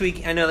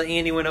Week, I know that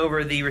Andy went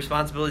over the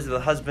responsibilities of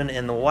the husband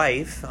and the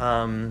wife.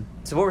 So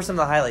what were some of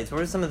the highlights? What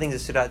were some of the things that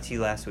stood out to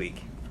you last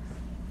week?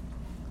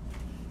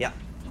 Yeah.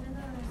 Even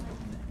though there's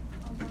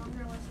like a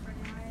longer list for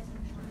guys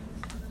and a shorter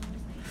list for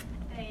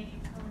them, they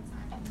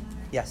coincide in the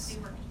Yes.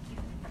 They work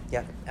together.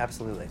 Yeah,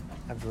 absolutely.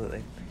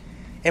 Absolutely.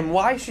 And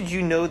why should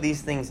you know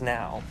these things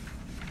now?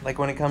 Like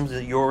when it comes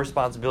to your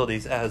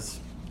responsibilities as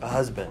a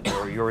husband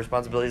or your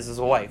responsibilities as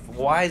a wife.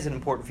 Why is it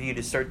important for you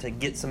to start to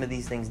get some of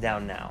these things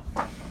down now?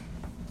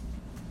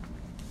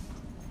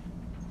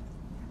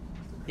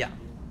 Yeah.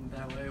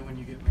 That way, when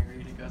you get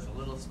married, it goes a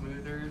little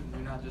smoother.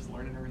 You're not just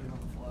learning everything on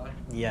the fly.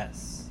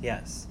 Yes,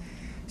 yes.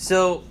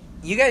 So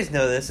you guys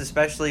know this,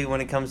 especially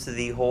when it comes to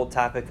the whole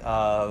topic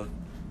of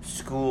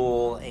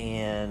school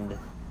and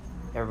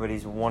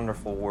everybody's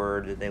wonderful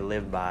word that they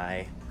live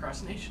by.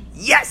 Procrastination.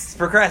 Yes,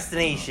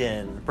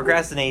 procrastination.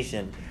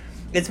 Procrastination.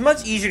 It's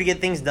much easier to get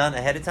things done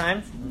ahead of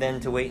time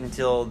than to wait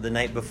until the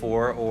night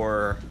before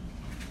or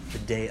the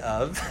day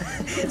of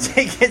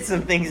to get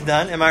some things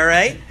done. Am I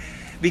right?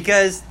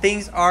 Because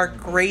things are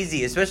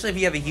crazy, especially if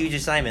you have a huge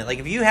assignment. Like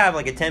if you have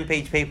like a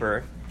 10-page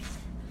paper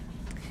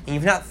and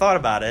you've not thought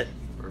about it.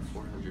 Or a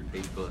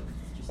 400-page book.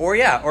 Or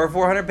a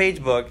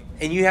 400-page book,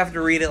 and you have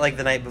to read it like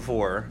the night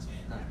before.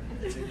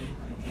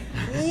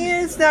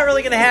 Yeah, it's not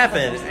really going to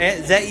happen.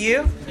 Is that you?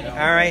 All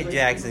right,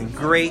 Jackson.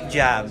 Great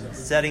job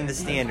setting the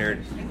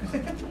standard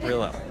real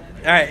low. All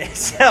right,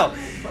 so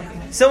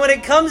when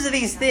it comes to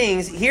these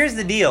things, here's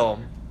the deal.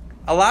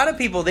 A lot of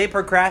people, they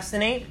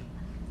procrastinate.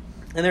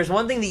 And there's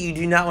one thing that you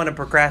do not want to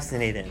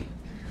procrastinate in.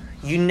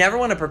 You never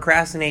want to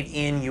procrastinate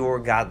in your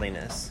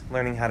godliness,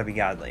 learning how to be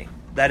godly.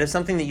 That is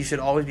something that you should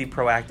always be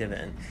proactive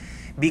in.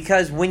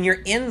 Because when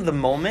you're in the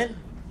moment,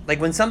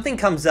 like when something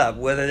comes up,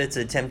 whether it's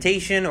a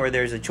temptation or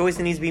there's a choice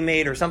that needs to be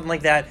made or something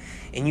like that,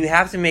 and you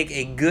have to make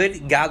a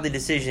good godly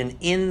decision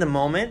in the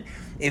moment,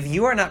 if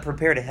you are not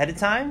prepared ahead of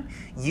time,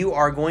 you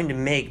are going to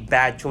make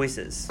bad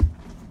choices.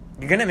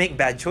 You're going to make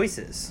bad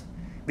choices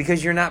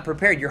because you're not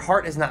prepared. Your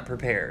heart is not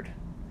prepared.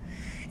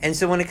 And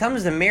so when it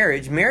comes to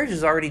marriage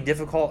is already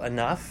difficult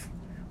enough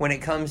when it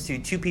comes to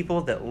two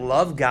people that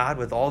love God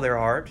with all their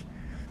heart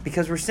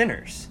because we're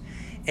sinners.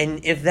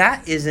 And if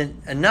that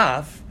isn't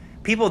enough,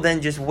 people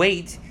then just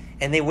wait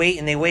and they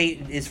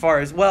wait as far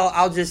as, well,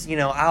 I'll just,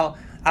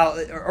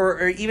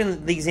 or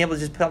even the example that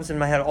just pops in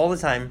my head all the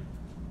time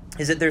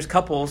is that there's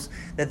couples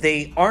that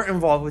they aren't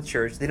involved with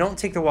church. They don't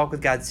take their walk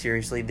with God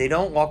seriously. They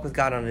don't walk with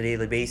God on a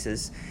daily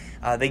basis.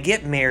 They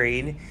get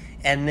married.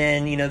 And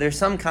then, there's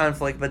some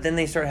conflict, but then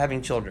they start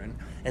having children.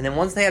 And then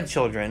once they have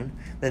children,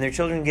 then their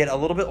children get a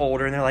little bit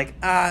older, and they're like,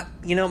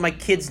 my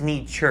kids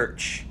need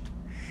church.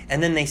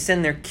 And then they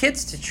send their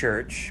kids to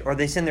church, or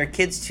they send their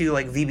kids to,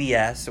 like,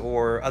 VBS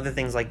or other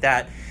things like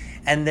that.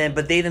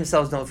 But they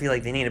themselves don't feel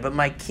like they need it, but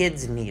my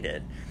kids need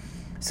it.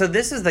 So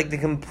this is, like, the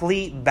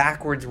complete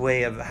backwards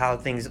way of how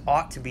things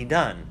ought to be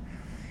done.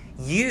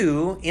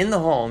 You, in the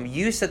home,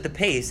 you set the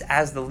pace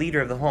as the leader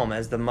of the home,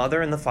 as the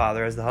mother and the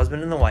father, as the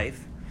husband and the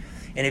wife.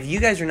 And if you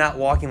guys are not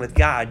walking with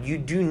God, you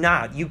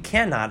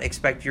cannot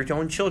expect your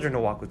own children to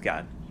walk with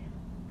God.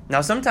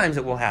 Now, sometimes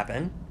it will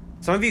happen.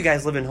 Some of you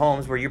guys live in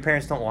homes where your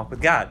parents don't walk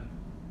with God.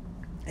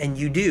 And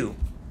you do.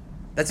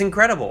 That's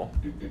incredible.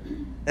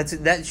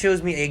 That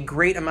shows me a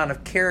great amount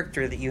of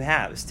character that you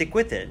have. Stick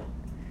with it.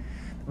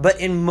 But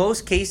in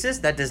most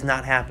cases, that does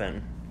not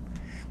happen.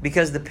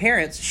 Because the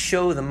parents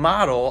show the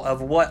model of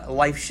what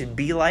life should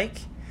be like,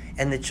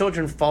 and the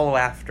children follow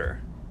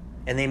after.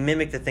 And they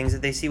mimic the things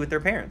that they see with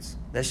their parents.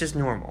 That's just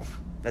normal.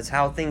 That's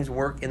how things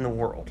work in the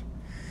world.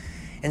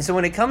 And so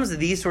when it comes to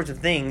these sorts of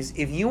things,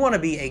 if you want to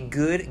be a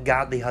good,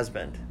 godly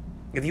husband,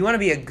 if you want to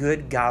be a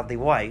good, godly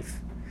wife,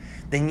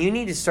 then you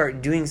need to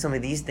start doing some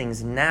of these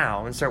things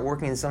now and start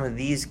working on some of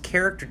these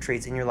character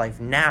traits in your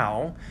life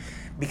now.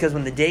 Because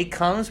when the day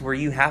comes where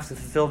you have to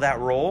fulfill that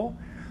role,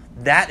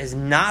 that is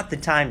not the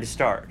time to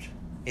start.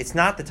 It's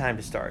not the time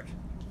to start.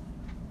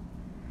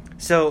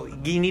 So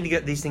you need to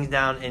get these things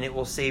down, and it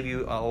will save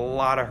you a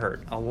lot of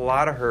hurt. A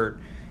lot of hurt,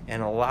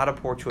 and a lot of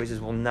poor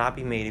choices will not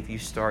be made if you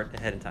start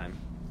ahead of time.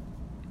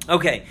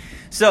 Okay,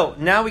 so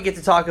now we get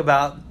to talk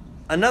about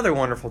another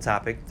wonderful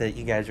topic that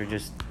you guys are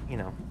just,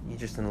 you're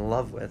just in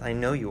love with. I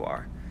know you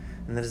are.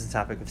 And that is the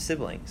topic of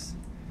siblings.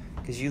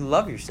 Because you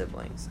love your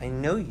siblings. I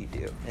know you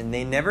do. And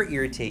they never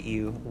irritate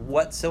you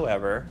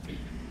whatsoever.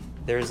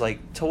 There's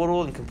like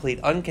total and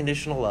complete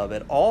unconditional love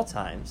at all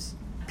times.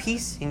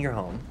 Peace in your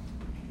home.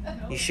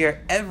 You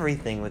share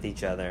everything with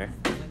each other.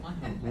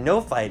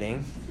 No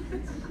fighting.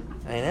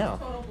 I know.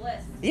 Total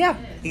bliss. Yeah,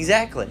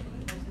 exactly.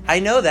 I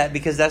know that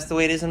because that's the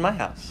way it is in my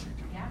house.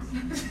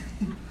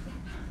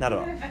 Not at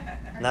all.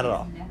 Not at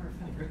all.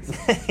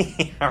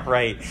 Yeah,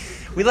 right.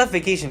 We left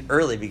vacation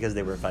early because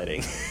they were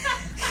fighting.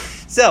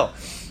 So,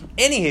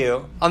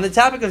 anywho, on the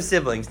topic of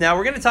siblings. Now,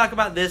 we're going to talk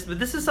about this, but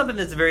this is something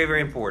that's very,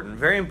 very important.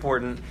 Very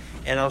important.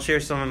 And I'll share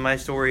some of my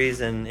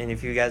stories, and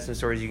if you guys have some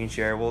stories you can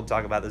share, we'll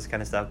talk about this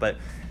kind of stuff. But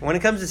when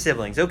it comes to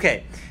siblings,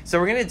 okay, so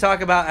we're going to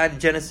talk about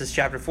Genesis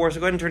chapter 4. So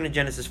go ahead and turn to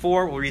Genesis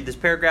 4. We'll read this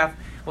paragraph.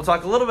 We'll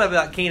talk a little bit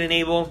about Cain and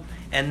Abel,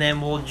 and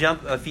then we'll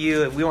jump a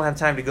few. We won't have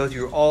time to go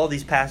through all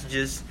these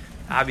passages,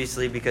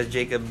 obviously, because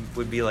Jacob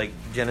would be like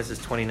Genesis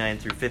 29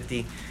 through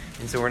 50,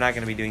 and so we're not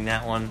going to be doing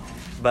that one.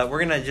 But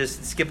we're going to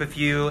just skip a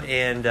few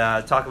and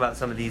talk about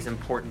some of these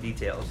important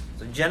details.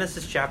 So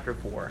Genesis chapter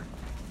 4.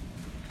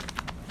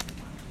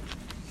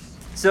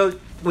 So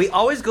we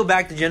always go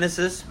back to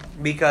Genesis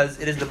because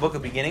it is the book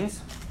of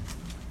beginnings.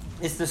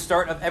 It's the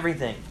start of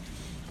everything.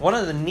 One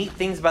of the neat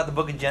things about the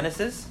book of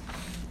Genesis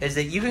is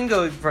that you can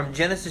go from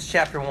Genesis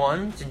chapter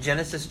 1 to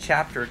Genesis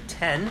chapter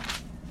 10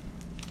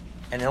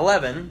 and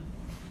 11,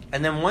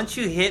 and then once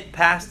you hit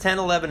past 10,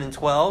 11, and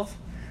 12,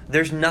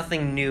 there's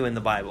nothing new in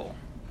the Bible.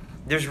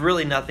 There's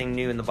really nothing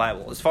new in the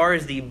Bible. As far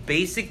as the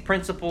basic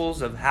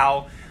principles of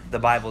how the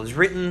Bible is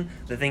written,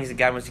 the things that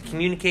God wants to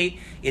communicate,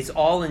 it's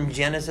all in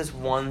Genesis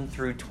 1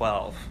 through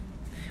 12.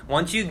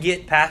 Once you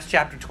get past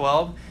chapter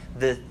 12,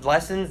 the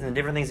lessons and the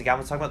different things that God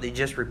wants to talk about, they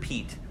just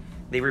repeat.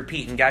 They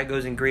repeat, and God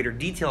goes in greater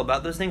detail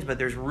about those things, but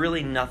there's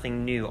really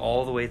nothing new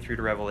all the way through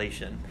to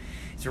Revelation.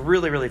 It's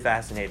really, really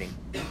fascinating.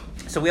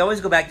 So we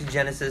always go back to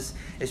Genesis,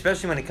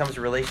 especially when it comes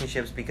to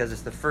relationships, because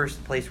it's the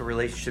first place where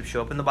relationships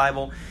show up in the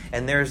Bible.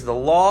 And there's the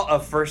law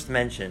of first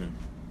mention.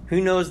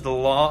 Who knows the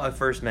law of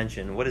first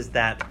mention? What is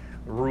that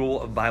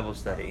rule of Bible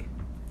study?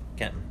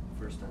 Ken?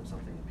 First time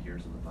something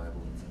appears in the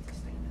Bible, it sets a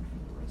standard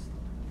for the rest of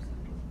the times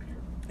that it'll appear.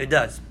 It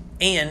does.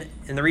 And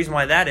the reason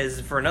why that is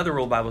for another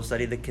rule of Bible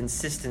study, the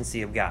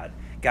consistency of God.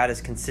 God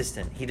is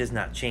consistent. He does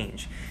not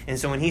change. And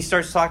so when he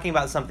starts talking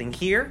about something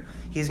here,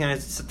 he's going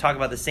to talk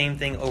about the same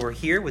thing over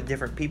here with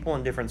different people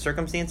and different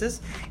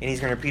circumstances. And he's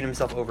going to repeat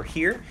himself over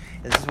here.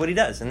 And this is what he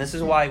does. And this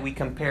is why we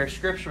compare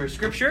Scripture with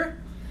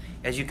Scripture.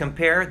 As you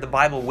compare the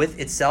Bible with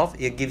itself,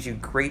 it gives you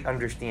great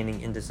understanding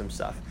into some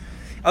stuff.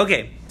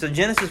 Okay, so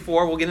Genesis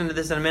 4, we'll get into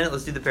this in a minute.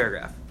 Let's do the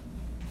paragraph.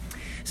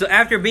 So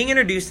after being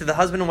introduced to the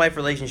husband and wife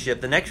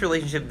relationship, the next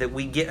relationship that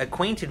we get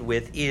acquainted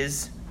with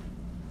is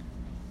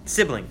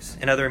siblings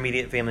and other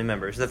immediate family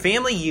members. The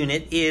family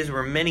unit is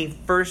where many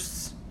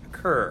firsts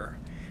occur.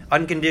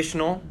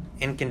 Unconditional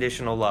and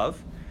conditional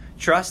love,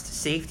 trust,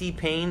 safety,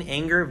 pain,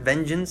 anger,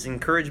 vengeance,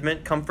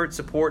 encouragement, comfort,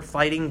 support,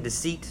 fighting,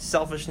 deceit,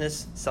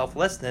 selfishness,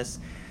 selflessness,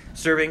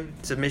 serving,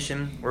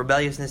 submission,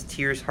 rebelliousness,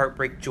 tears,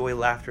 heartbreak, joy,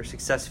 laughter,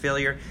 success,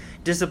 failure,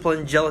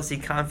 discipline, jealousy,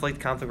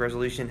 conflict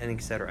resolution, and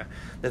etc.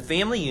 The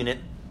family unit,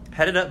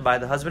 headed up by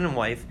the husband and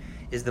wife,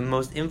 is the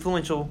most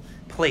influential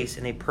place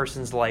in a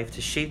person's life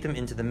to shape them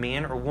into the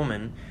man or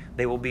woman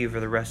they will be for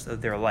the rest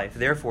of their life.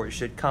 Therefore, it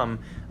should come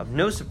of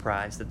no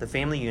surprise that the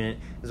family unit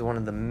is one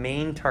of the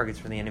main targets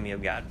for the enemy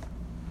of God.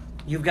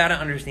 You've got to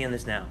understand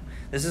this now.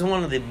 This is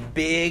one of the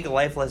big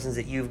life lessons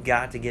that you've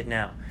got to get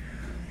now.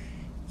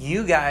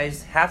 You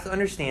guys have to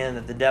understand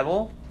that the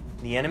devil,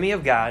 the enemy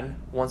of God,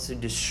 wants to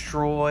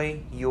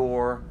destroy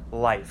your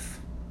life.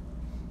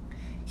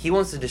 He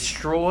wants to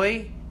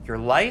destroy your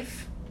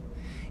life,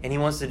 and he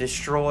wants to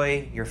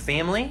destroy your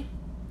family.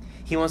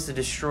 He wants to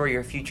destroy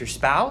your future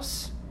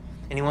spouse,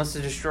 and he wants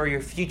to destroy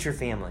your future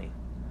family.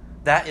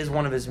 That is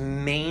one of his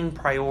main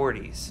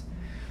priorities.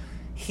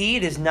 He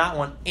does not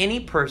want any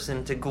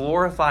person to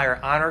glorify or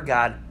honor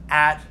God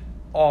at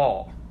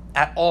all.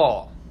 At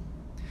all.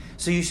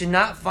 So you should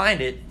not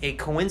find it a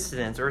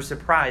coincidence or a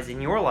surprise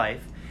in your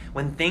life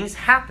when things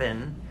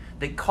happen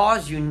that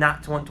cause you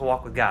not to want to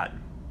walk with God.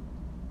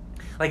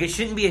 Like, it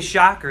shouldn't be a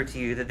shocker to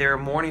you that there are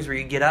mornings where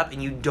you get up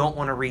and you don't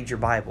want to read your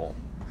Bible.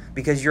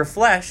 Because your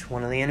flesh,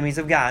 one of the enemies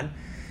of God,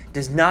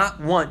 does not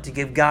want to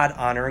give God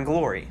honor and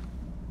glory.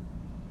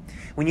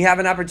 When you have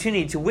an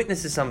opportunity to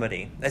witness to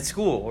somebody at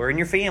school or in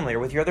your family or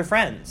with your other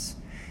friends,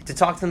 to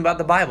talk to them about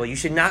the Bible, you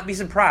should not be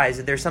surprised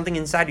that there's something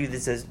inside you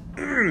that says,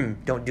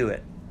 don't do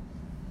it.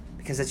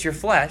 Because it's your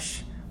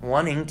flesh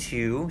wanting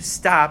to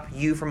stop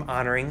you from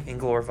honoring and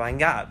glorifying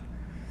God.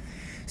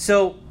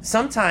 So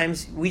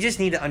sometimes we just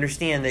need to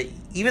understand that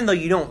even though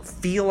you don't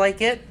feel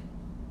like it,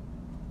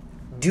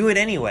 do it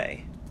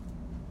anyway.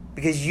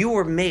 Because you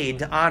were made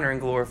to honor and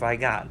glorify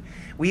God.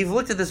 We've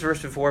looked at this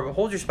verse before, but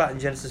hold your spot in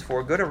Genesis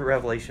 4. Go to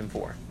Revelation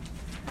 4.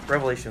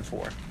 Revelation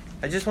 4.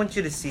 I just want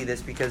you to see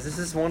this because this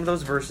is one of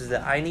those verses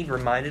that I need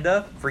reminded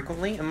of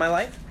frequently in my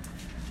life.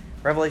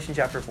 Revelation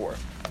chapter 4.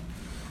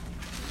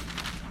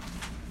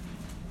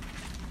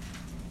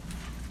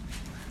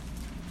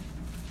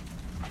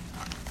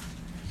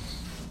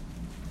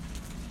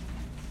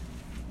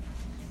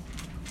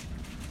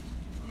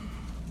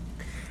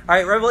 All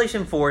right,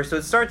 Revelation 4. So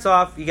it starts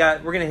off, we're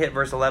going to hit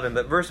verse 11,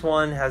 but verse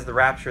 1 has the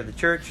rapture of the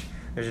church.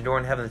 There's a door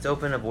in heaven that's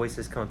open, a voice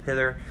says, come up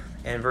hither.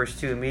 And verse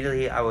 2,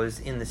 immediately I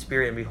was in the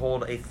Spirit, and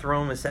behold, a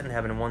throne was set in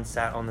heaven, and one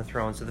sat on the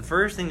throne. So the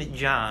first thing that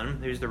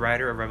John, who's the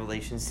writer of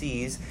Revelation,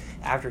 sees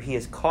after he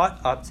is caught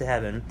up to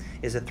heaven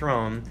is a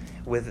throne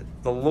with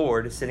the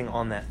Lord sitting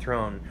on that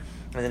throne.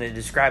 And then it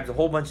describes a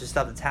whole bunch of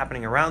stuff that's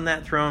happening around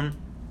that throne.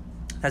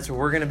 That's where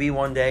we're going to be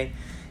one day.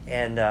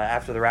 And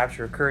after the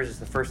rapture occurs, it's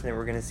the first thing that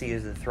we're going to see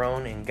is the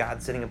throne and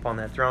God sitting upon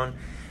that throne.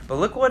 But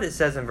look what it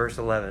says in verse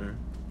 11.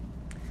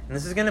 And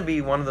this is going to be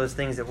one of those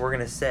things that we're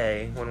going to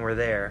say when we're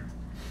there.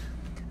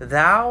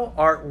 Thou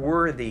art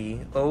worthy,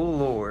 O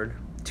Lord,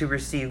 to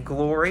receive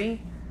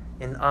glory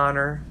and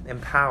honor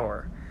and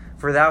power.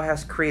 For thou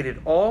hast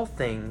created all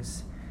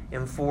things,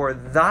 and for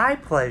thy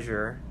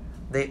pleasure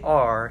they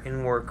are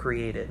and were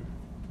created.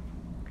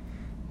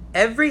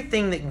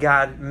 Everything that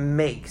God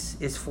makes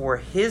is for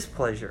his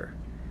pleasure,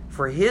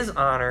 for his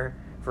honor,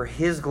 for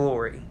his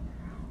glory.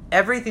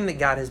 Everything that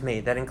God has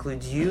made, that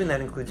includes you and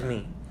that includes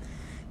me.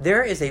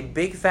 There is a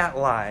big fat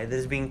lie that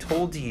is being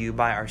told to you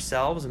by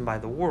ourselves and by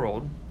the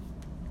world,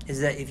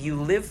 is that if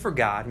you live for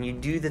God and you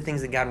do the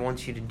things that God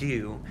wants you to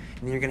do,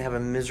 then you're going to have a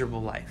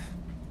miserable life.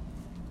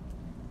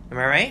 Am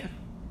I right?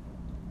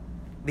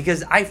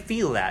 Because I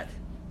feel that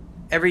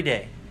every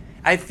day.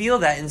 I feel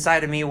that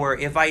inside of me where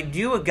if I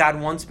do what God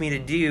wants me to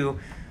do,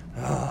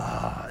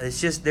 it's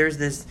just there's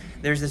this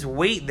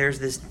weight, there's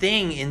this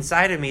thing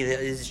inside of me that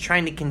is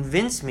trying to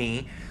convince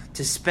me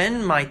to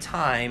spend my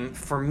time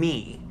for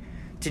me,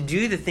 to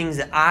do the things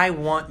that I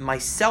want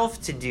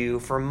myself to do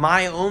for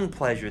my own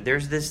pleasure.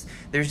 There's just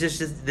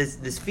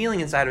this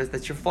feeling inside of us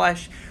that's your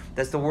flesh,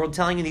 that's the world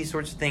telling you these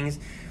sorts of things,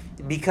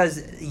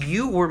 because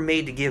you were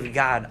made to give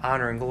God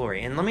honor and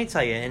glory. And let me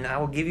tell you, and I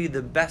will give you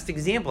the best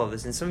example of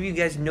this, and some of you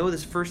guys know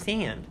this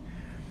firsthand.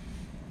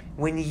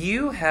 When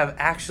you have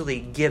actually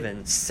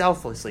given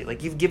selflessly,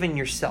 like you've given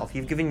yourself,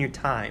 you've given your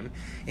time,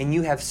 and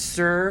you have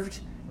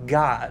served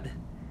God,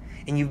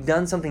 and you've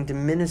done something to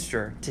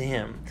minister to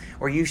him,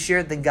 or you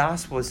shared the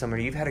gospel with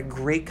somebody, you've had a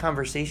great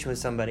conversation with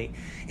somebody,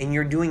 and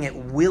you're doing it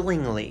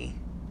willingly,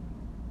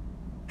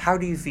 how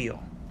do you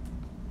feel?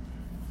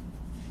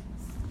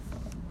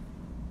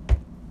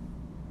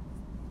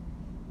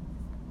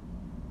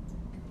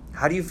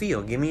 How do you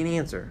feel? Give me an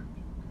answer.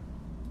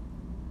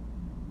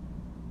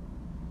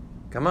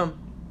 Come on.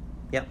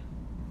 Yep.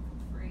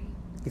 Free.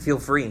 You feel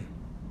free.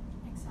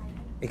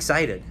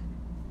 Excited.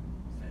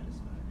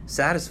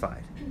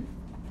 Satisfied.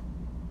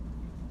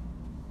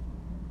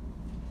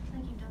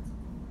 Like you've done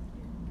something worth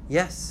doing.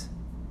 Yes.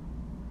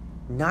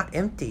 Not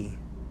empty.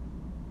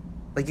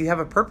 Like you have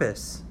a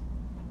purpose.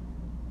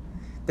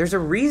 There's a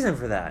reason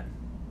for that.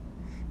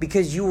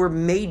 Because you were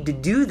made to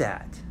do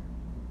that.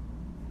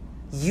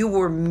 You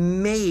were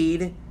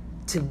made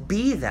to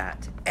be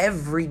that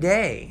every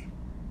day.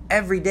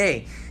 Every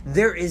day.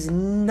 There is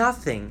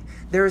nothing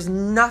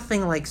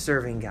like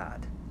serving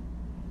God.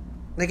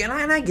 Like, and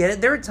I get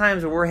it. There are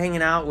times where we're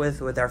hanging out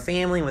with our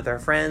family, with our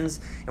friends,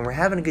 and we're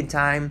having a good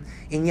time.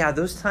 And yeah,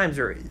 those times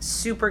are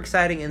super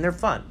exciting and they're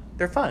fun.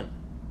 They're fun.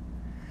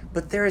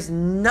 But there is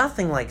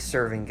nothing like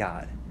serving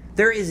God.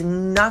 There is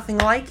nothing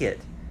like it.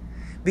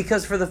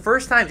 Because for the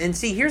first time, and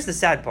see, here's the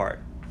sad part.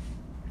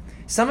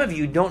 Some of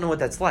you don't know what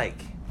that's like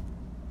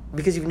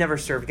because you've never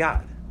served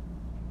God.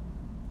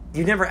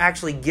 You've never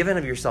actually given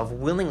of yourself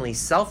willingly,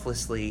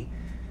 selflessly,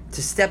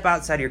 to step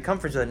outside your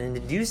comfort zone and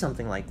to do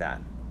something like that.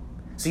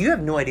 So you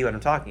have no idea what I'm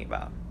talking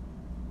about.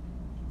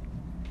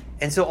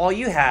 And so all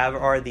you have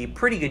are the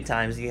pretty good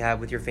times that you have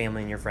with your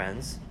family and your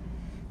friends.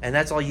 And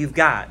that's all you've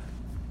got.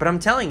 But I'm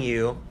telling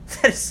you,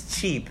 that is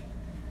cheap.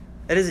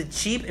 That is a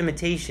cheap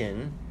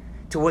imitation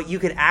to what you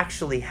could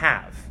actually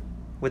have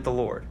with the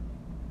Lord.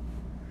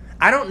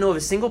 I don't know of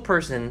a single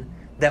person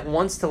that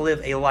wants to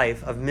live a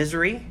life of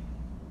misery,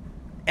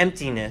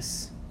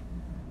 emptiness,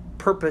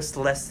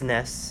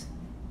 purposelessness.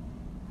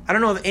 I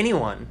don't know of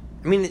anyone.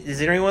 I mean, is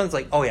there anyone that's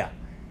like, oh yeah,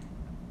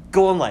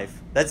 goal in life,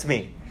 that's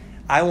me.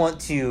 I want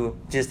to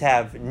just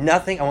have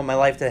nothing. I want my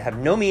life to have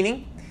no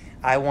meaning.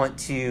 I want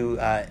to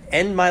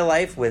end my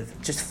life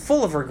with just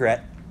full of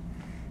regret.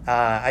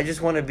 I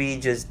just want to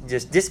be just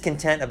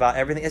discontent about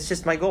everything. It's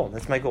just my goal.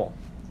 That's my goal.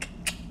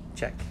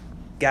 Check.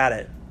 Got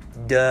it.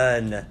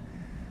 Done.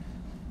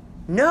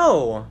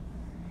 No.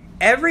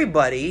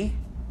 Everybody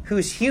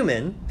who's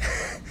human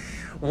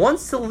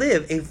wants to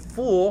live a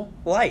full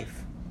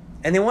life.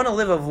 And they want to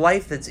live a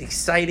life that's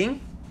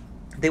exciting.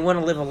 They want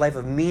to live a life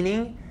of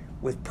meaning,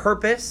 with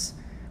purpose,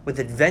 with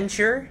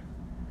adventure,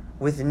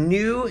 with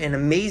new and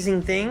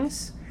amazing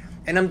things.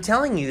 And I'm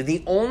telling you,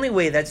 the only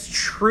way that's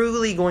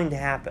truly going to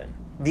happen,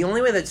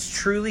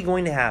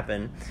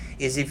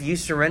 is if you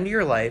surrender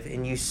your life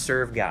and you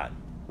serve God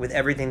with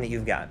everything that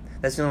you've got.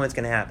 That's the only way it's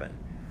going to happen.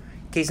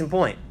 Case in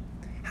point,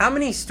 how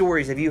many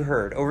stories have you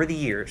heard over the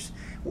years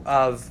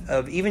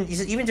of even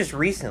just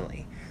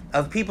recently,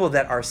 of people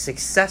that are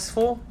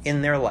successful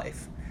in their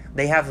life?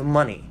 They have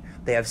money,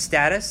 they have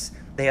status,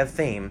 they have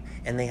fame,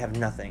 and they have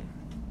nothing.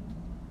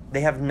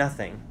 They have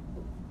nothing.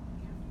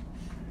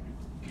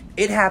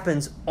 It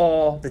happens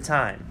all the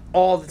time.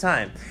 All the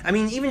time. I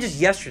mean, even just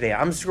yesterday,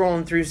 I'm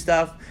scrolling through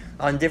stuff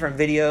on different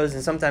videos,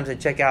 and sometimes I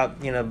check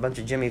out, a bunch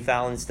of Jimmy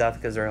Fallon stuff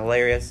because they're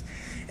hilarious.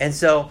 And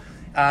so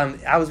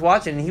I was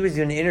watching, and he was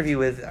doing an interview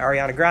with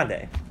Ariana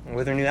Grande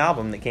with her new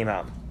album that came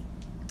out.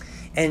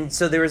 And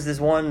so there was this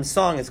one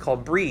song, it's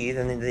called Breathe,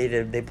 and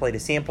they played a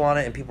sample on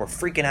it, and people were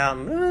freaking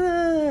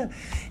out.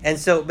 And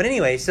so, but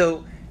anyway,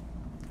 so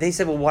they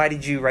said, well, why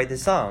did you write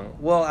this song?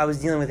 Well, I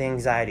was dealing with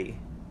anxiety.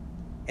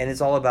 And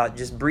it's all about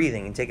just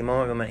breathing and taking a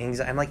moment.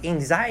 I'm like,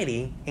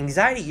 anxiety?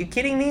 You're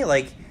kidding me?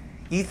 Like,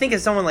 You think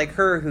of someone like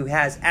her who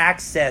has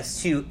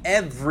access to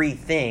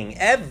everything.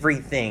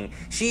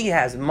 She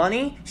has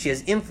money. She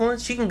has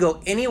influence. She can go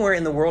anywhere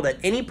in the world at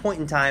any point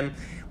in time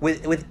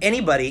with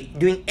anybody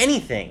doing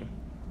anything.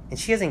 And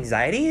she has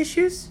anxiety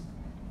issues?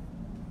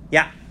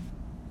 Yeah,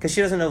 because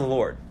she doesn't know the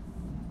Lord.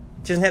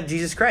 She doesn't have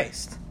Jesus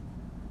Christ.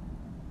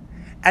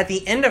 At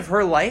the end of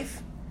her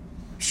life,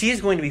 she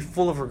is going to be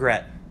full of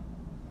regret.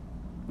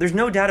 There's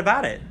no doubt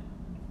about it.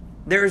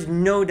 There is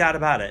no doubt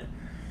about it.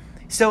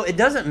 So it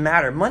doesn't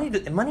matter. Money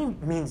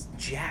means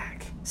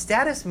jack.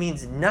 Status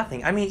means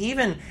nothing. I mean,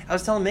 even, I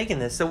was telling Megan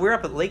this. So we're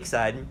up at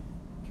Lakeside,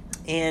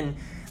 and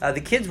the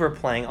kids were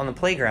playing on the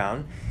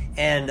playground,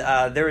 and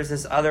there was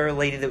this other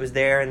lady that was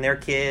there, and their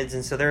kids,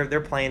 and so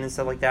they're playing and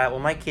stuff like that. Well,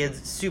 my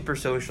kids, super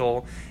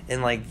social,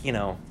 and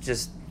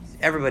just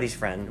everybody's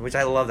friend, which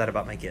I love that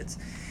about my kids.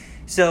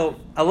 So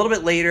a little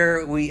bit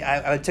later,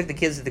 I took the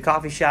kids to the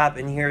coffee shop,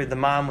 and here the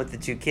mom with the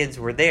two kids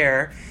were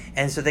there,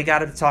 and so they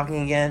got up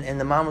talking again, and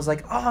the mom was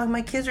like, "Oh,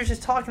 my kids are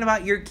just talking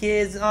about your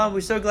kids. Oh,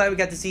 we're so glad we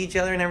got to see each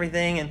other and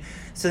everything." And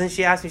so then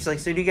she asked me, she's like,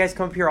 "So do you guys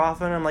come up here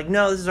often?" I'm like,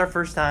 "No, this is our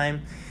first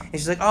time." And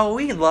she's like, "Oh,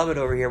 we love it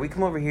over here. We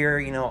come over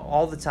here,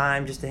 all the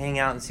time just to hang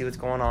out and see what's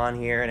going on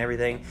here and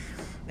everything."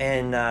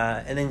 And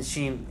then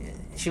she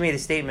made a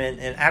statement,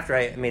 and after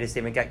I made a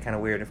statement, it got kind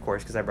of weird, of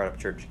course, because I brought up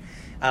church.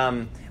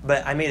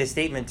 But I made a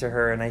statement to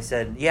her, and I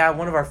said, "Yeah,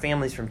 one of our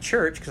families from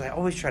church," because I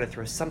always try to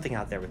throw something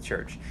out there with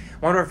church.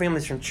 "One of our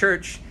families from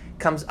church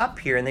comes up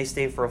here, and they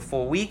stay for a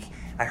full week.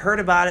 I heard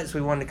about it, so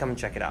we wanted to come and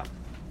check it out."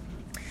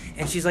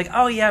 And she's like,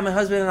 "Oh, yeah, my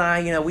husband and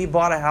I, we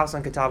bought a house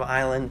on Catawba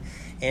Island,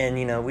 and,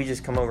 we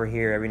just come over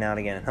here every now and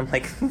again." And I'm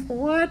like,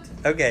 "What?"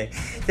 Okay.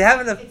 It's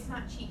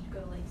not cheap to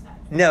go to Lakeside.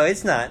 No,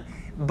 it's not.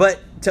 But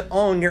to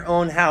own your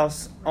own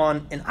house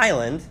on an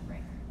island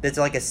that's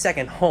like a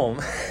second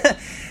home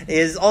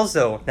is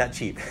also not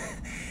cheap.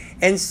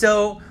 And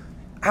so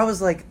I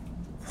was like,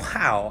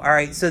 wow. All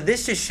right, so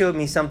this just showed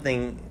me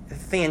something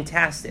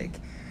fantastic.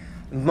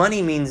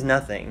 Money means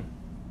nothing.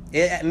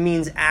 It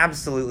means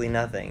absolutely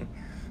nothing.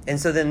 And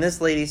so then this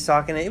lady's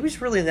talking, and it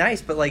was really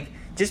nice, but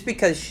just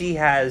because she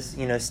has,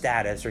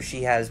 status or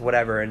she has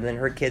whatever, and then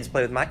her kids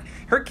play with my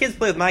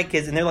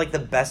kids, and they're like the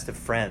best of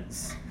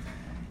friends.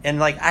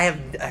 And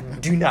I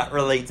do not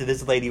relate to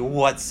this lady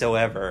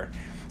whatsoever.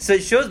 So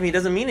it shows me it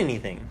doesn't mean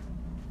anything.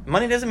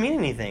 Money doesn't mean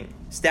anything.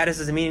 Status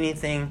doesn't mean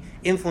anything.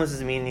 Influence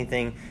doesn't mean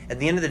anything. At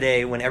the end of the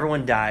day, when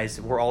everyone dies,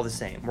 we're all the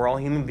same. We're all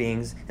human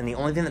beings, and the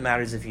only thing that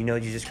matters is if you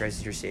know Jesus Christ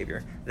is your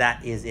Savior.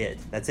 That is it.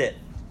 That's it.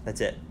 That's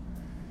it.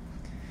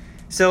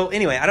 So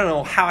anyway, I don't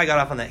know how I got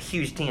off on that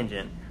huge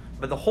tangent,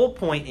 but the whole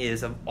point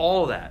is of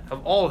all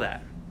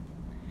that,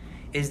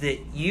 is that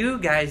you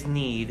guys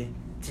need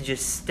to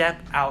just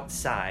step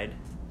outside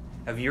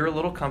of your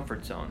little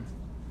comfort zone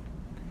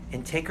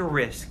and take a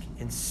risk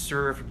and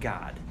serve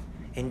God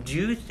and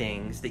do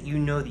things that you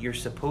know that you're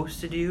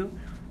supposed to do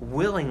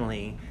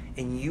willingly,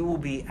 and you will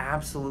be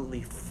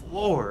absolutely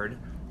floored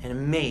and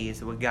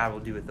amazed at what God will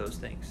do with those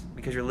things,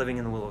 because you're living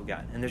in the will of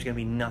God, and there's going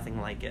to be nothing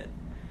like it.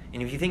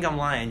 And if you think I'm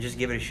lying, just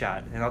give it a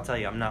shot, and I'll tell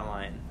you I'm not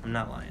lying.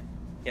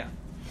 Yeah.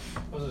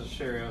 I was at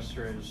Sherry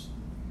yesterday's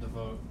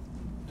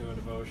doing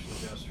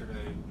devotions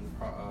yesterday in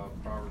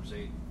Proverbs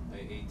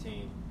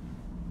 8:18.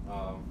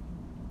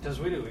 Because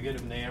we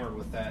get enamored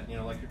with that,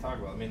 like you're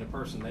talking about. I mean, the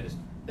person,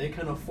 they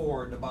can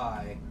afford to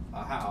buy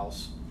a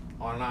house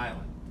on an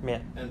island. Yeah.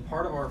 And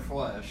part of our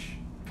flesh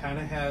kind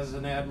of has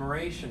an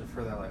admiration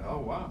for that. Like, oh,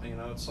 wow.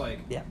 It's like,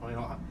 yeah.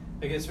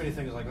 It gets many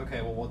things like,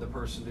 okay, well, what would the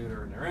person do to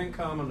earn their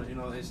income?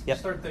 And, they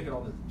start thinking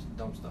all this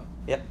dumb stuff.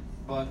 Yep.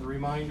 But the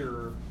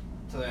reminder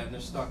to that, and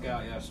this stuck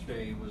out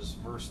yesterday, was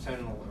verses 10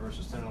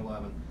 and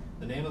 11.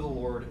 The name of the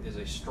Lord is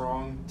a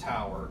strong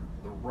tower.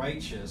 The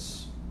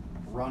righteous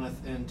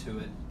runneth into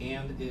it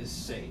and is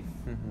safe.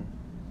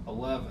 Mm-hmm.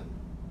 11.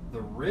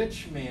 The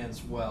rich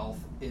man's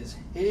wealth is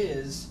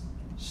his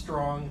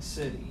strong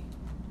city,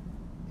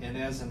 and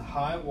as an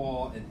high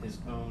wall in his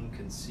own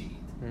conceit.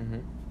 Mm-hmm.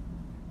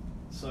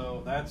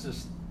 So that's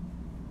just,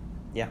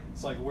 yeah.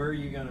 It's like, where are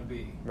you going to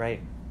be?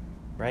 Right.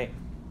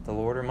 The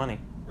Lord or money.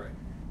 Right.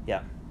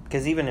 Yeah.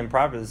 Because even in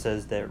Proverbs it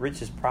says that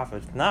riches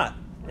profit not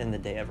in the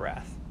day of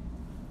wrath,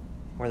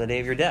 or the day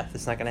of your death.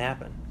 It's not going to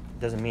happen.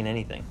 It doesn't mean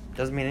anything.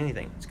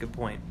 It's a good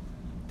point.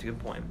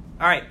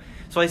 All right.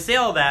 So I say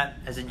all that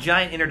as a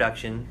giant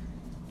introduction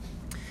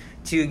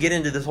to get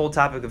into this whole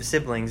topic of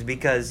siblings,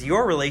 because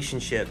your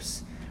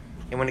relationships,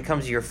 and when it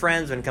comes to your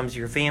friends, when it comes to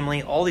your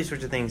family, all these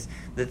sorts of things,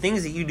 the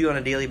things that you do on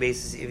a daily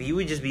basis, if you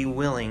would just be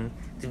willing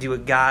to do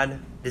what God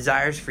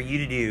desires for you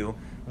to do,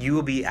 you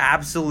will be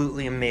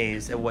absolutely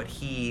amazed at what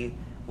He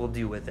will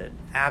do with it.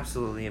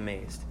 Absolutely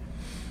amazed.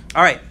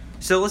 All right,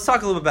 so let's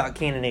talk a little bit about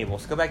Cain and Abel.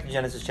 Let's go back to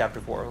Genesis chapter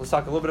 4. Let's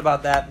talk a little bit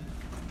about that.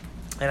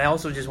 And I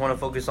also just want to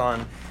focus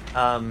on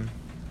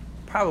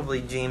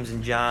probably James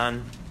and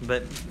John,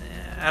 but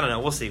I don't know.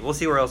 We'll see. We'll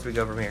see where else we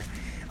go from here.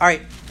 All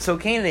right, so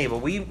Cain and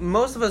Abel.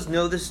 Most of us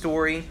know this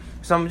story,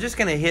 so I'm just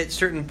going to hit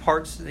certain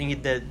parts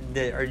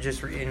that are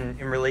just in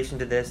relation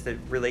to this, that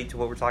relate to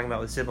what we're talking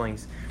about with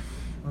siblings.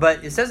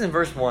 But it says in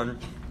verse 1,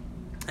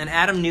 And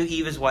Adam knew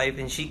Eve his wife,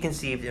 and she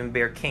conceived and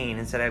bare Cain,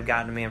 and said, I have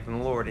gotten a man from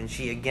the Lord. And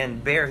she again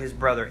bare his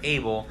brother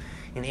Abel,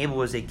 and Abel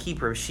was a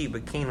keeper of sheep,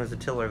 but Cain was a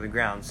tiller of the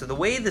ground. So the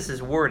way this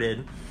is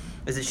worded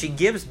is that she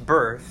gives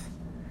birth,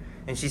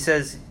 and she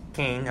says,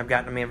 Cain, I've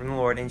gotten a man from the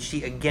Lord, and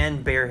she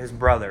again bare his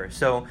brother.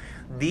 So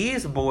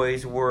these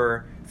boys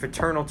were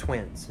fraternal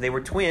twins. They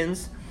were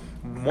twins.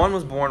 One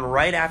was born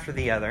right after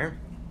the other.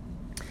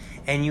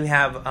 And you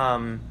have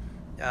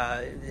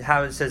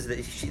how it says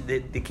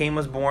that the Cain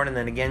was born, and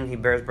then again he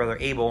bears brother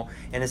Abel,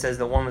 and it says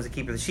that one was the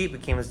keeper of the sheep,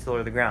 but Cain was the tiller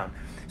of the ground.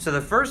 So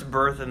the first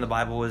birth in the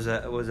Bible was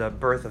a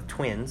birth of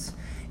twins,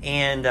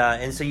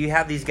 and so you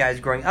have these guys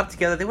growing up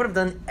together. They would have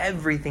done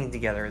everything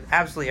together,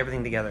 absolutely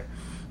everything together.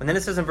 And then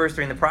it says in verse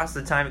 3, in the process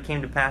of time it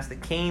came to pass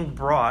that Cain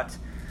brought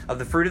of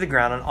the fruit of the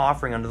ground an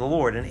offering unto the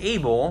Lord, and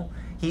Abel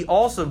he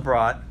also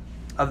brought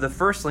of the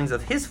firstlings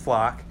of his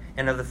flock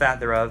and of the fat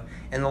thereof.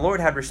 And the Lord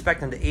had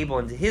respect unto Abel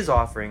and to his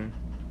offering,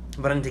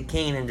 but unto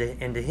Cain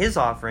and to his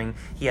offering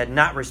he had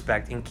not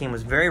respect, and Cain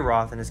was very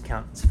wroth, and his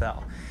countenance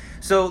fell.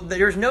 So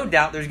there's no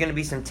doubt there's going to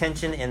be some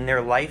tension in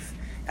their life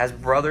as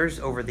brothers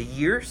over the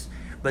years,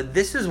 but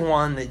this is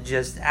one that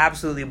just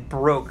absolutely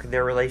broke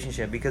their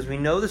relationship, because we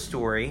know the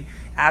story.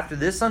 After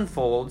this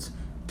unfolds,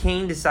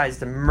 Cain decides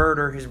to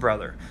murder his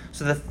brother.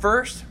 So the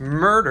first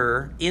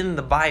murder in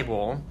the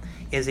Bible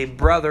is a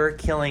brother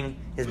killing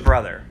his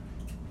brother.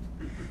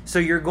 So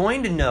you're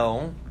going to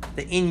know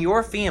that in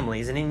your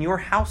families and in your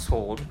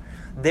household,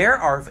 there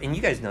are, and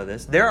you guys know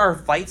this, there are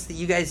fights that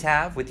you guys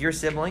have with your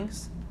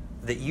siblings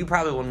that you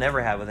probably will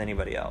never have with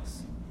anybody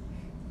else.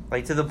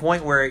 Like, to the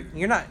point where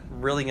you're not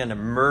really going to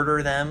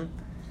murder them,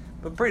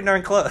 but pretty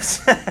darn close.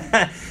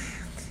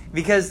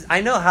 Because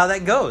I know how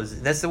that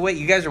goes. That's the way.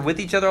 You guys are with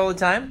each other all the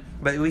time,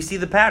 but we see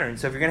the pattern.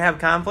 So if you're going to have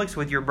conflicts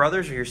with your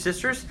brothers or your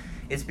sisters,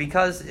 it's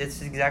because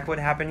it's exactly what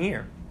happened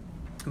here.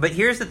 But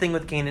here's the thing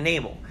with Cain and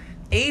Abel.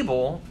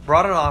 Abel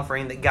brought an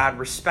offering that God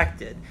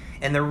respected.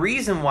 And the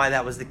reason why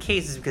that was the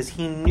case is because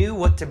he knew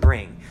what to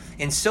bring.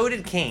 And so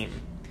did Cain.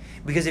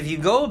 Because if you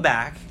go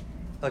back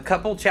a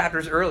couple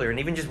chapters earlier, and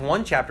even just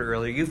one chapter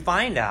earlier, you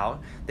find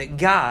out that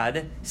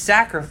God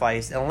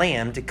sacrificed a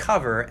lamb to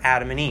cover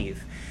Adam and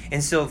Eve.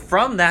 And so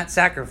from that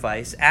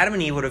sacrifice, Adam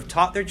and Eve would have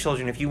taught their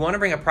children, if you want to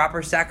bring a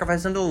proper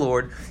sacrifice unto the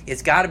Lord,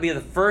 it's got to be the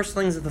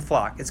firstlings of the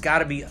flock. It's got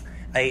to be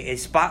a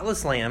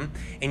spotless lamb,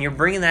 and you're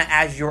bringing that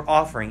as your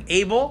offering.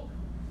 Abel,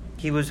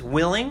 he was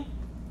willing,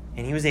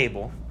 and he was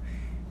able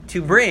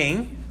to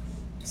bring,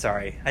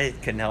 I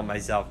couldn't help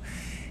myself.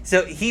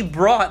 So he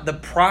brought the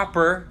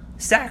proper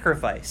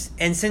sacrifice.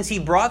 And since he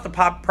brought the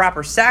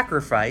proper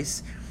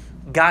sacrifice,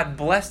 God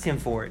blessed him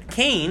for it.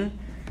 Cain,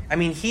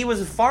 he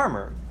was a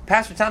farmer.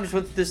 Pastor Tom just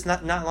went through this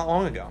not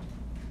long ago.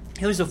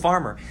 He was a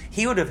farmer.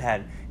 He would have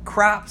had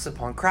crops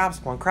upon crops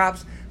upon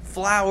crops,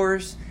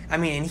 flowers.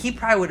 And he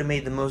probably would have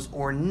made the most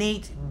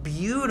ornate,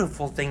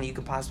 beautiful thing that you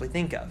could possibly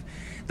think of.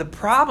 The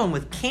problem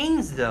with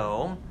Cain's,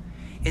 though,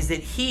 is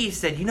that he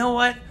said, you know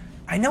what?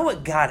 I know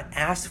what God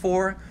asked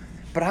for,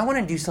 but I want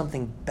to do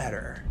something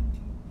better.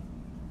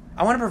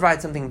 I want to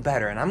provide something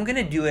better, and I'm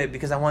going to do it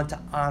because I want to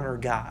honor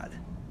God.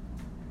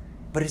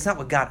 But it's not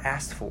what God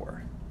asked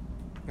for.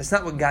 It's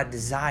not what God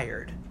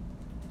desired.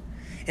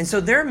 And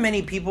so there are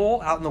many people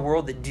out in the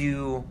world that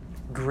do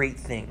great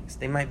things.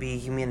 They might be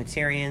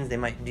humanitarians. They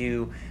might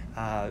do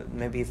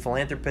maybe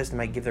philanthropists. They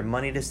might give their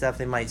money to stuff.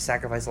 They might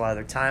sacrifice a lot of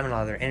their time and a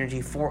lot of their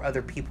energy for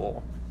other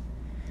people.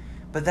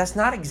 But that's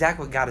not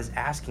exactly what God is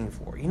asking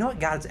for. You know what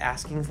God is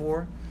asking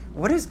for?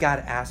 What is God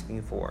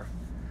asking for?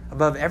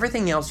 Above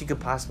everything else you could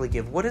possibly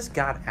give, what is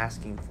God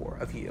asking for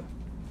of you?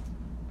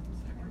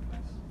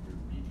 Sacrifice, your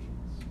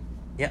obedience.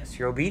 Yes,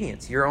 your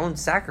obedience, your own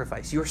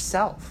sacrifice,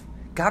 yourself.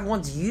 God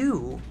wants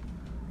you.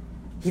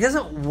 He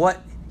doesn't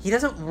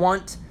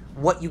want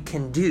what you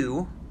can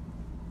do.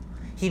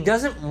 He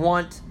doesn't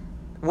want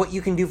what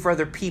you can do for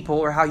other people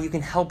or how you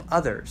can help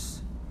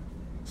others.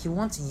 He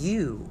wants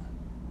you.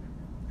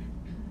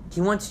 He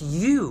wants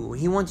you.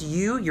 He wants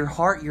you, your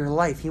heart, your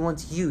life. He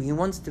wants you. He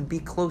wants to be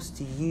close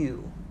to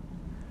you.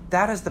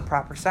 That is the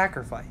proper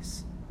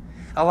sacrifice.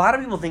 A lot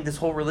of people think this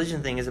whole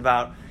religion thing is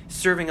about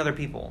serving other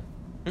people.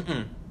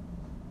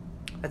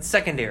 That's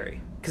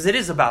secondary. Because it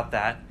is about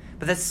that,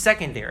 but that's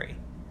secondary.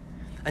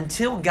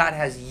 Until God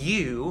has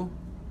you,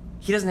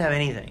 He doesn't have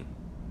anything.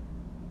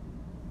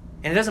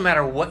 And it doesn't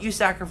matter what you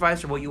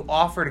sacrifice or what you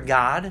offer to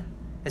God.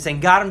 And saying,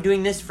 God, I'm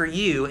doing this for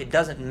you. It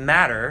doesn't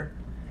matter.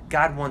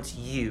 God wants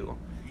you.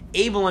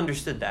 Abel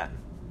understood that.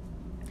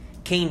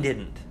 Cain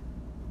didn't.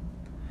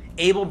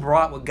 Abel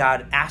brought what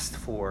God asked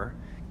for.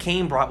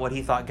 Cain brought what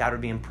he thought God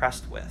would be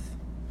impressed with.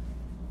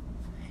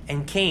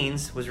 And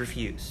Cain's was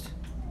refused.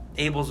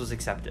 Abel's was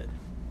accepted.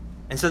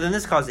 And so then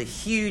this caused a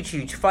huge,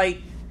 huge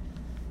fight.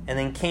 And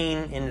then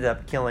Cain ended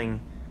up killing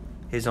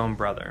his own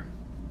brother.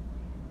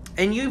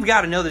 And you've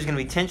got to know there's going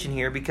to be tension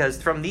here,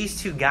 because from these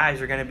two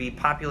guys are going to be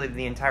populated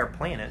the entire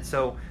planet.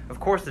 So, of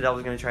course, the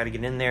devil's going to try to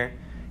get in there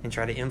and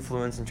try to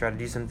influence and try to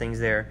do some things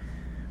there.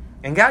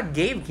 And God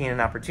gave Cain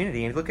an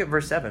opportunity. And look at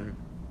verse 7.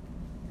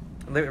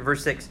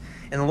 Verse 6.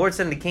 And the Lord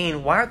said unto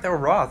Cain, Why art thou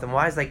wroth, and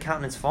why is thy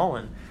countenance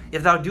fallen?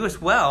 If thou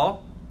doest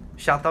well,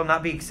 shalt thou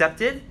not be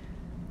accepted?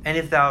 And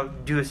if thou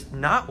doest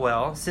not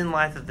well, sin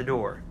lieth at the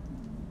door.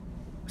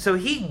 So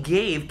he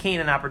gave Cain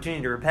an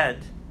opportunity to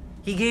repent.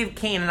 He gave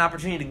Cain an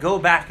opportunity to go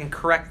back and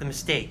correct the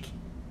mistake.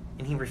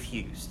 And he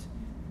refused.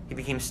 He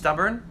became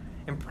stubborn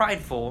and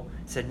prideful,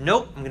 said,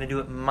 nope, I'm going to do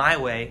it my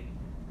way.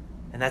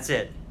 And that's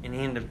it. And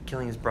he ended up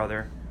killing his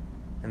brother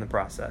in the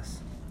process.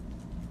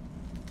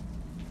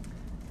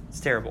 It's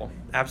terrible.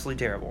 Absolutely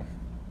terrible.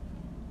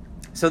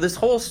 So this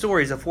whole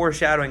story is a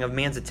foreshadowing of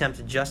man's attempt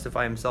to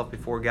justify himself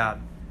before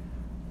God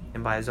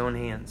and by his own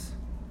hands,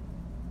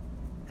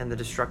 and the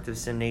destructive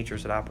sin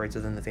natures that operates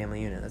within the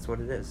family unit. That's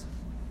what it is.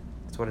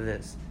 That's what it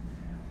is.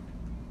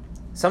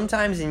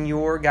 Sometimes in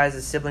your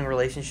guys' sibling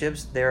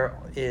relationships,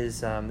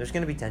 there's going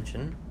to be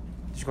tension.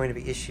 There's going to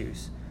be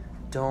issues.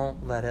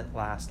 Don't let it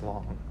last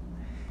long.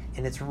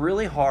 And it's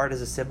really hard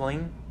as a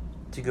sibling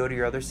to go to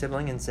your other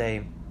sibling and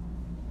say,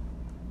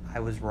 I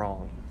was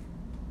wrong.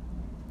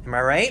 Am I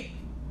right?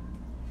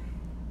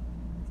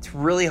 It's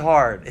really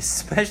hard,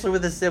 especially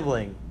with a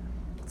sibling.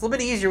 It's a little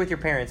bit easier with your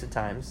parents at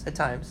times.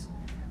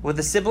 With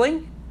a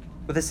sibling,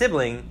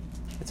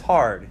 it's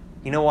hard.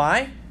 You know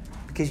why?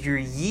 Because you're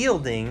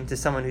yielding to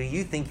someone who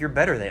you think you're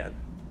better than.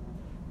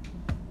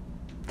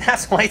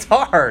 That's why it's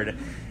hard.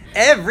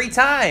 Every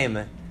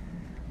time.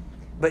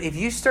 But if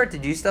you start to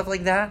do stuff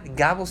like that,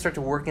 God will start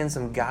to work in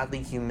some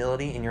godly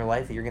humility in your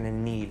life that you're going to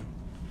need.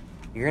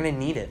 You're going to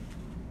need it.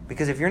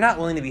 Because if you're not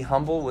willing to be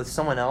humble with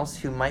someone else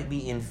who might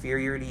be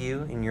inferior to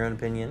you in your own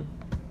opinion,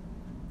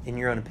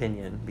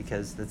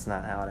 because that's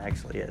not how it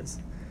actually is.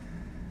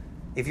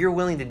 If you're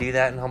willing to do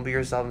that and humble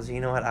yourself and say,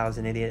 you know what, I was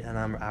an idiot and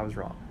I was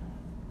wrong.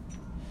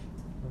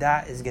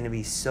 That is going to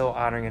be so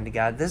honoring unto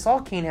God. That's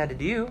all Cain had to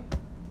do.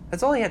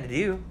 That's all he had to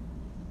do.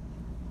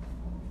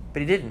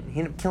 But he didn't.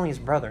 He ended up killing his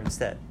brother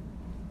instead.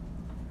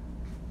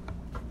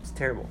 It's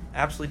terrible.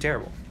 Absolutely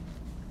terrible.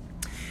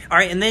 All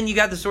right, and then you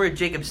got the story of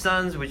Jacob's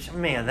sons, which,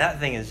 man, that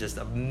thing is just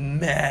a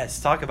mess.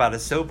 Talk about a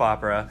soap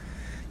opera.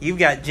 You've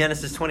got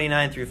Genesis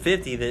 29 through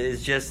 50 that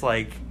is just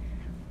like,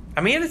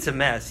 I mean, it's a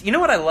mess. You know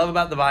what I love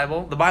about the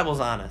Bible? The Bible's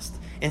honest.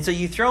 And so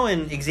you throw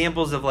in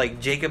examples of like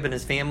Jacob and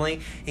his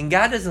family, and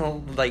God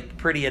doesn't like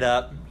pretty it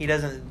up. He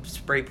doesn't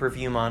spray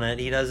perfume on it.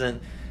 He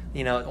doesn't,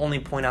 only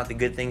point out the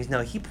good things.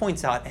 No, he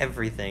points out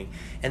everything.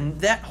 And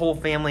that whole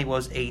family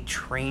was a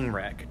train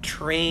wreck.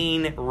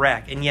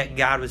 And yet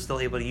God was still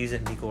able to use it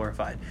and be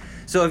glorified.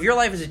 So if your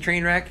life is a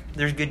train wreck,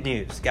 there's good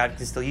news. God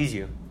can still use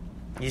you.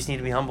 You just need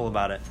to be humble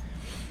about it.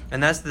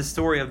 And that's the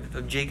story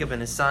of Jacob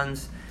and his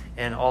sons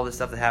and all the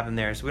stuff that happened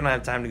there. So we don't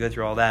have time to go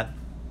through all that.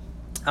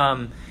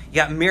 You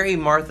got Mary,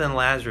 Martha, and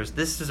Lazarus.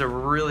 This is a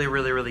really,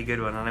 really, really good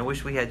one, and I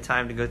wish we had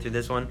time to go through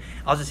this one.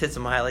 I'll just hit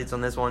some highlights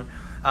on this one.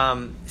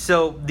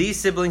 So these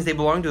siblings, they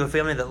belonged to a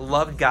family that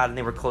loved God, and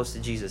they were close to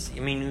Jesus.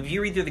 I mean, if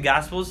you read through the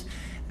Gospels,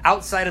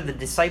 outside of the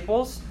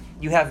disciples,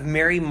 you have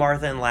Mary,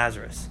 Martha, and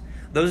Lazarus.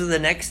 Those are the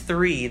next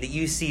three that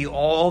you see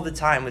all the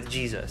time with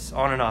Jesus,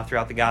 on and off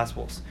throughout the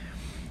Gospels.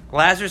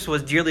 Lazarus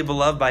was dearly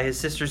beloved by his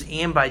sisters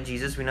and by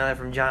Jesus. We know that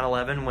from John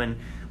 11 when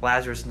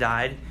Lazarus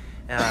died.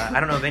 I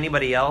don't know of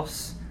anybody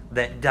else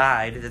that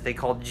died that they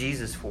called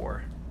Jesus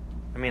for.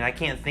 I mean, I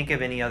can't think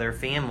of any other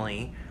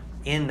family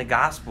in the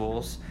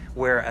Gospels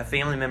where a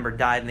family member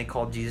died and they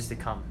called Jesus to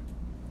come.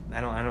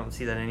 I don't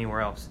see that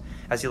anywhere else.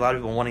 I see a lot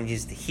of people wanting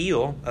Jesus to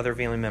heal other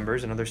family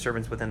members and other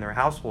servants within their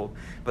household,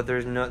 but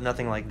there's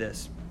nothing like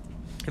this.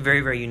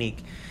 Very, very unique.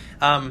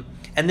 And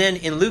then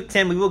in Luke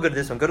 10, we will go to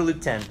this one. Go to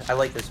Luke 10. I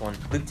like this one.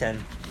 Luke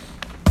 10.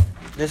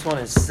 This one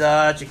is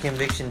such a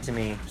conviction to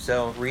me.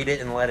 So read it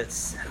and let it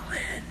settle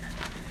in.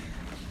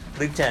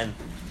 Luke 10.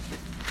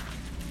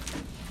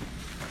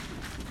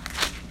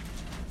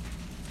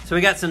 So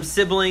we got some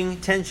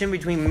sibling tension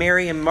between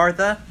Mary and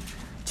Martha.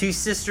 Two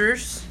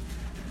sisters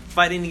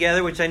fighting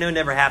together, which I know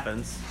never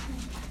happens.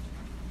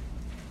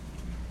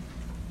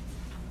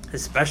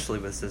 Especially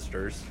with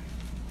sisters.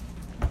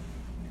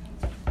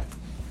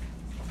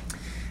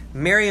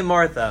 Mary and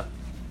Martha.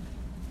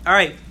 All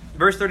right,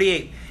 verse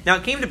 38. Now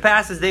it came to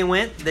pass as they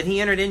went that he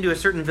entered into a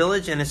certain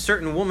village, and a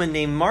certain woman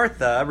named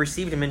Martha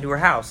received him into her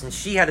house. And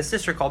she had a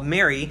sister called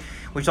Mary,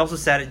 which also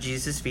sat at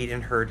Jesus' feet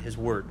and heard his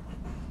word.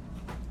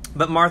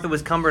 But Martha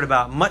was cumbered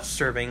about much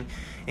serving,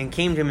 and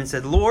came to him and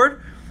said,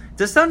 Lord,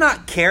 dost thou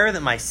not care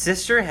that my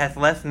sister hath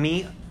left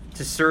me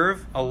to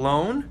serve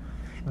alone?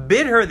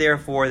 Bid her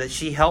therefore that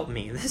she help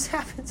me. This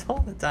happens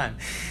all the time.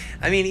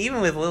 I mean,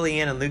 even with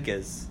Lillian and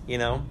Lucas,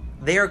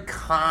 they are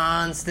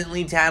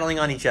constantly tattling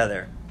on each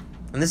other.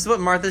 And this is what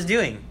Martha's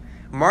doing.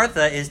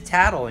 Martha is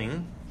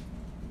tattling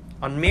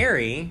on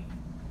Mary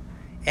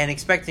and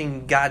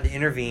expecting God to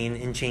intervene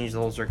and change the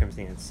whole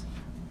circumstance.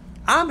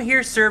 I'm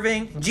here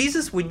serving.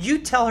 Jesus, would you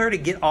tell her to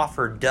get off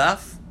her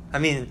duff? I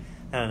mean,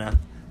 I don't know.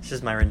 It's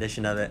just my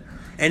rendition of it.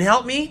 And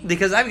help me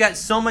because I've got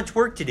so much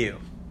work to do.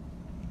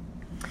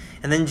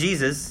 And then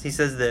Jesus, he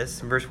says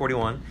this in verse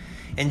 41.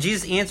 And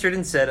Jesus answered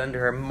and said unto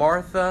her,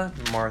 Martha,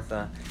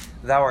 Martha,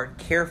 thou art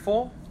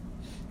careful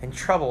and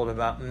troubled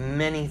about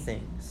many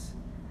things.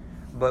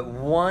 but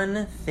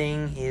one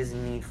thing is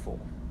needful.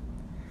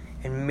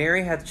 And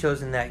Mary hath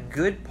chosen that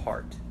good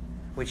part,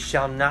 which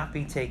shall not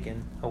be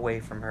taken away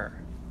from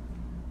her.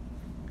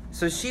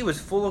 So she was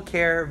full of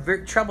care,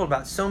 very troubled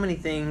about so many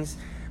things,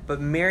 but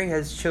Mary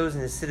has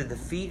chosen to sit at the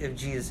feet of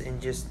Jesus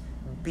and just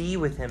be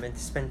with him and to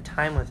spend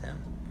time with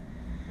him.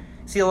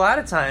 See, a lot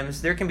of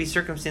times there can be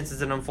circumstances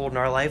that unfold in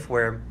our life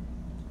where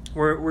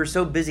we're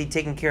so busy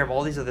taking care of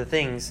all these other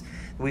things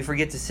that we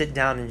forget to sit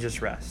down and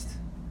just rest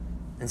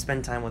and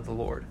spend time with the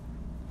Lord.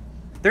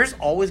 There's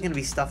always going to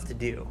be stuff to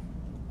do.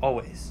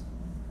 Always.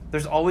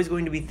 There's always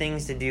going to be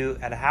things to do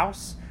at a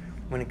house,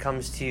 when it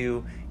comes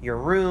to your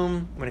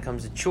room, when it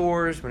comes to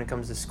chores, when it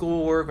comes to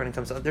schoolwork, when it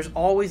comes to... There's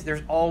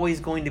always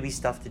going to be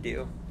stuff to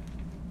do.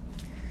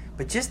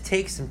 But just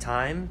take some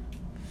time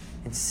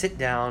and sit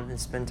down and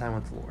spend time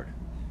with the Lord.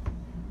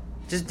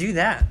 Just do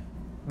that.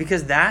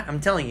 Because that, I'm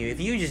telling you,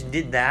 if you just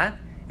did that,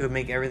 it would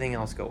make everything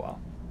else go well.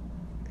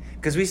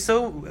 Because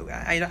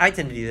I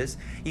tend to do this.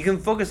 You can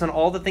focus on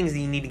all the things that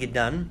you need to get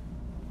done,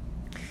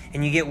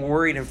 and you get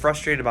worried and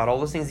frustrated about all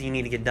those things that you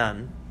need to get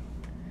done.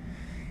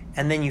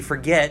 And then you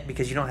forget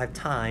because you don't have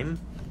time.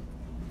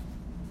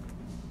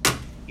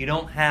 You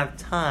don't have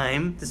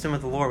time to spend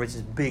with the Lord, which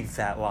is a big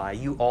fat lie.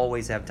 You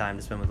always have time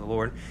to spend with the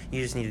Lord.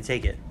 You just need to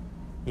take it.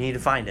 You need to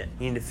find it.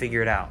 You need to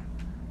figure it out.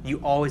 You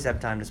always have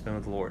time to spend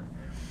with the Lord.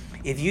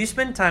 If you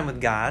spend time with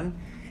God,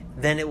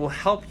 then it will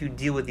help you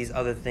deal with these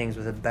other things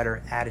with a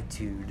better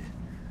attitude,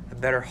 a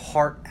better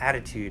heart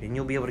attitude, and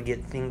you'll be able to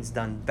get things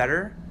done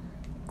better,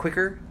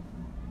 quicker,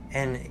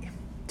 and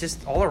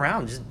just all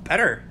around, just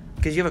better,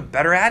 because you have a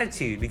better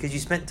attitude, because you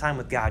spent time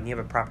with God and you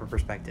have a proper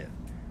perspective.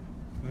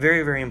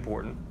 Very, very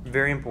important.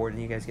 Very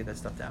important you guys get that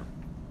stuff down.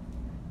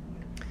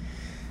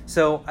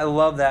 So I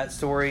love that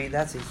story.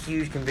 That's a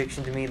huge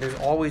conviction to me. There's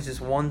always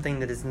just one thing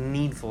that is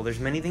needful. There's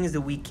many things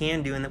that we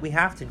can do and that we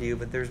have to do,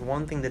 but there's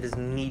one thing that is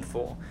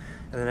needful,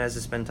 and that is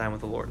to spend time with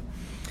the Lord.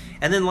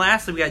 And then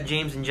lastly, we got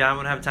James and John.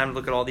 We don't have time to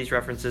look at all these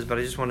references, but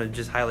I just want to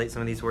just highlight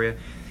some of these for you.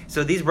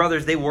 So these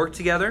brothers, they worked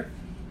together,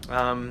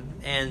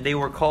 and they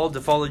were called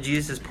to follow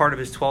Jesus as part of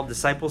his 12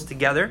 disciples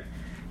together,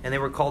 and they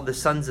were called the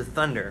Sons of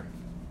Thunder.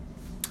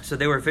 So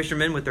they were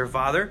fishermen with their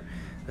father,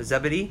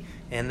 Zebedee,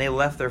 and they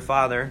left their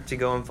father to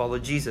go and follow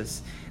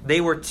Jesus. They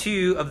were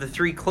two of the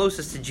three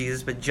closest to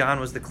Jesus, but John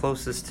was the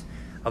closest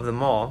of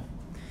them all.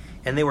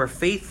 And they were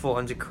faithful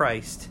unto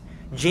Christ.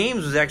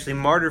 James was actually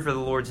martyred for the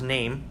Lord's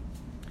name.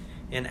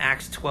 In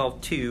Acts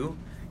 12:2,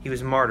 he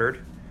was martyred.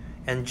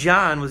 And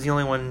John was the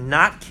only one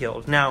not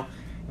killed. Now,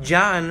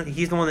 John,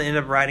 he's the one that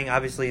ended up writing,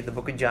 obviously, the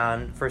book of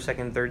John, 1st,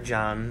 2nd, 3rd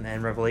John,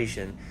 and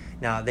Revelation.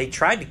 Now, they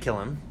tried to kill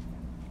him,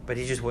 but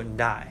he just wouldn't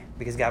die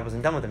because God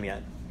wasn't done with him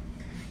yet.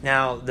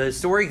 Now, the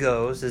story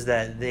goes is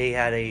that they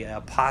had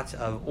a pot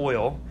of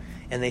oil,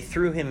 and they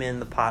threw him in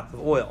the pot of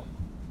oil.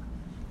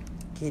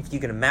 If you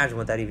can imagine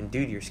what that even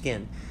do to your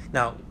skin.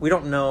 Now, we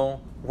don't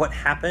know what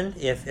happened,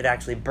 if it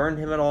actually burned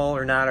him at all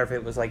or not, or if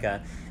it was like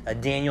a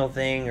Daniel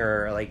thing,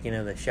 or like,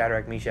 the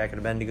Shadrach, Meshach, and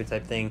Abednego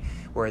type thing,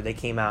 where they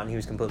came out and he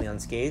was completely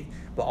unscathed.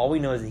 But all we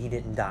know is that he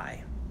didn't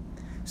die.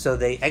 So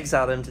they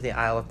exiled him to the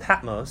Isle of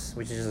Patmos,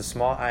 which is just a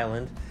small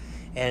island,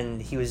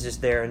 and he was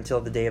just there until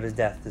the day of his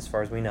death, as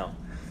far as we know.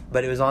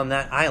 But it was on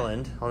that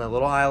island, on that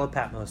little Isle of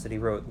Patmos, that he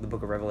wrote the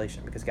book of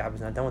Revelation, because God was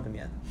not done with him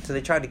yet. So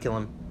they tried to kill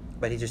him,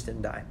 but he just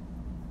didn't die,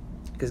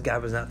 because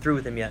God was not through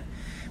with him yet.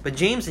 But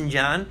James and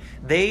John,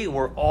 they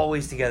were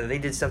always together. They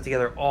did stuff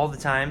together all the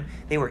time.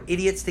 They were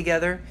idiots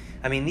together.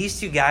 I mean, these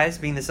two guys,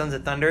 being the Sons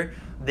of Thunder,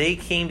 they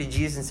came to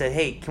Jesus and said,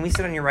 "Hey, can we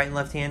sit on your right and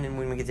left hand and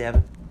when we get to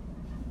heaven?"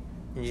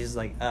 And Jesus is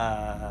like,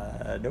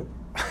 nope.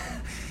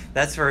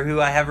 That's for who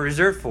I have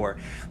reserved for.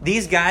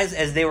 These guys,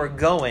 as they were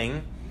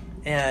going,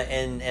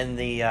 and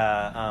the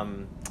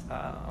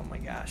oh my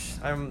gosh,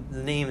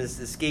 the name is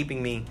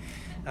escaping me.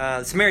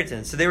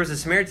 Samaritans. So there was a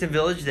Samaritan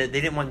village that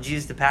they didn't want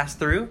Jesus to pass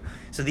through.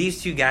 So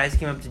these two guys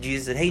came up to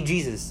Jesus and said, "Hey,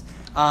 Jesus,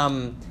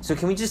 so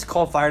can we just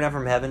call fire down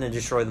from heaven and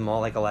destroy them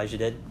all like Elijah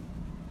did?"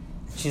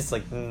 She's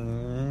like,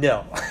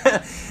 "No,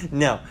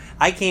 no.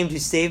 I came to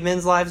save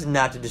men's lives,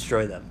 not to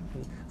destroy them."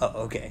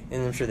 Oh, okay.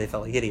 And I'm sure they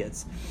felt like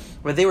idiots.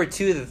 But they were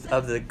two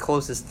of the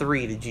closest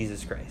three to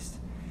Jesus Christ.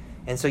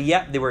 And so,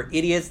 they were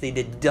idiots. They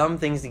did dumb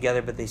things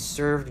together, but they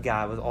served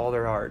God with all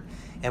their heart.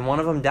 And one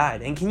of them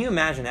died. And can you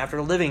imagine,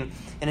 after living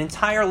an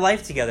entire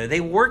life together, they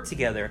worked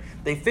together,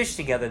 they fished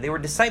together, they were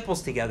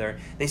disciples together,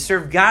 they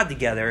served God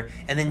together,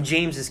 and then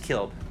James is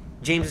killed.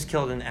 James is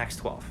killed in Acts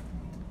 12.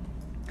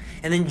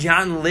 And then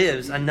John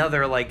lives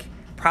another,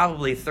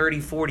 probably 30,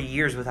 40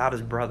 years without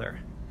his brother.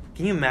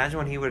 Can you imagine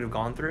what he would have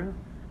gone through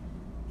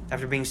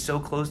after being so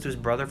close to his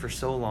brother for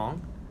so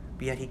long?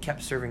 But yet he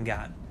kept serving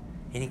God.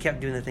 And he kept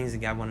doing the things that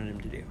God wanted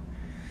him to do.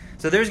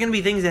 So there's going to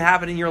be things that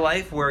happen in your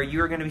life where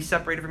you're going to be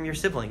separated from your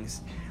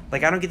siblings.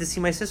 Like, I don't get to see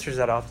my sisters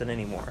that often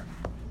anymore.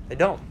 I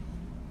don't.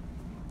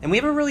 And we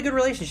have a really good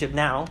relationship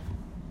now.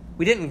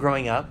 We didn't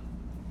growing up.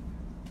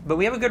 But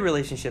we have a good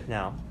relationship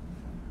now.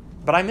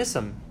 But I miss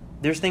them.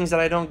 There's things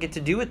that I don't get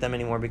to do with them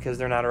anymore because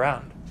they're not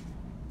around.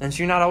 And so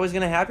you're not always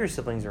going to have your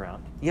siblings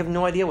around. You have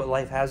no idea what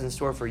life has in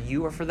store for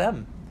you or for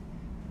them.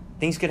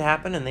 Things could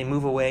happen and they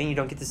move away and you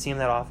don't get to see them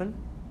that often.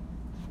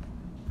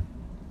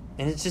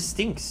 And it just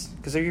stinks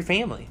because they're your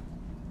family.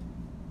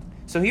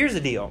 So here's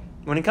the deal.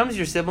 When it comes to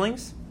your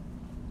siblings,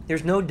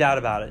 there's no doubt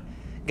about it.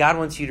 God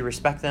wants you to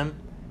respect them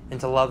and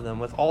to love them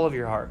with all of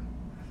your heart.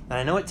 And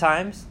I know at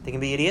times they can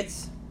be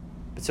idiots,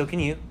 but so can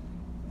you.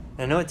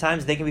 And I know at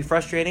times they can be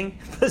frustrating,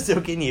 but so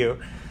can you.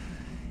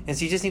 And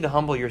so you just need to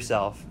humble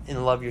yourself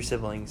and love your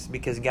siblings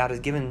because God has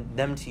given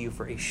them to you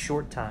for a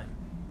short time.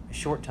 A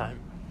short time.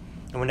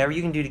 And whatever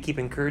you can do to keep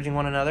encouraging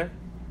one another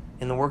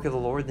in the work of the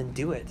Lord, then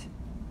do it.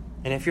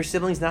 And if your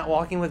sibling's not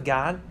walking with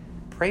God,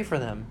 pray for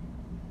them.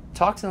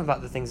 Talk to them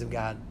about the things of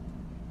God.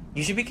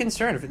 You should be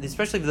concerned,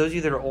 especially for those of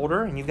you that are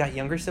older and you've got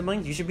younger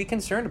siblings, you should be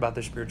concerned about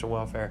their spiritual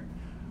welfare.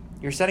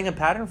 You're setting a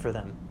pattern for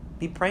them.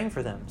 Be praying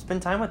for them.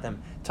 Spend time with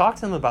them. Talk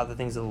to them about the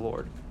things of the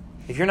Lord.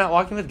 If you're not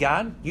walking with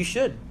God, you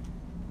should.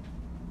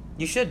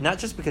 You should, not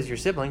just because you're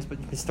siblings, but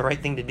it's the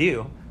right thing to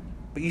do.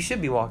 But you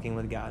should be walking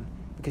with God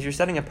because you're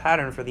setting a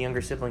pattern for the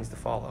younger siblings to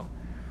follow.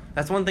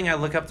 That's one thing I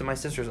look up to my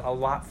sisters a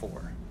lot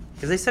for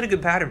because they set a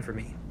good pattern for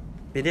me.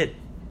 They did.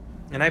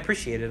 And I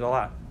appreciate it a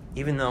lot,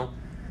 even though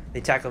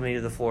they tackled me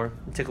to the floor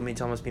and tickled me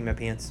to almost pee my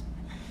pants.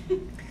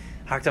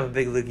 Hocked up a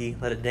big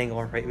loogie, let it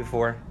dangle right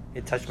before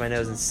it touched my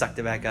nose and sucked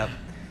it back up.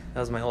 That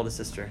was my oldest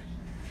sister.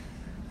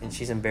 And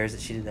she's embarrassed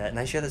that she did that. And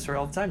I share that story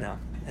all the time now.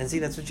 And see,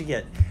 that's what you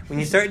get. When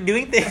you start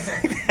doing things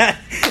like that,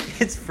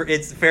 it's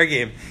fair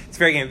game. It's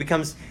fair game. It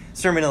becomes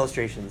sermon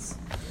illustrations.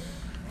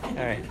 All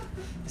right.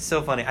 It's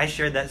so funny. I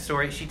shared that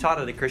story. She taught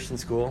at a Christian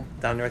school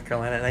down in North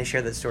Carolina, and I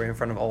shared that story in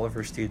front of all of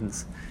her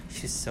students.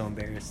 She's so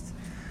embarrassed.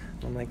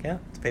 I'm like, yeah,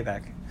 it's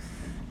payback.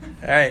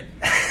 All right.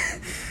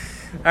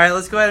 All right,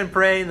 let's go ahead and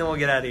pray, and then we'll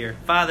get out of here.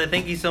 Father,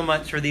 thank you so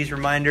much for these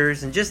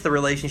reminders and just the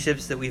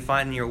relationships that we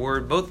find in your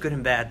word, both good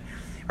and bad,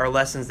 are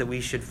lessons that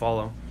we should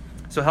follow.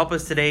 So help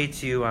us today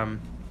to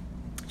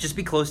just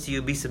be close to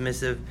you, be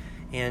submissive,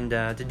 and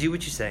to do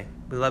what you say.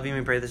 We love you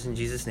and we pray this in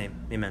Jesus' name.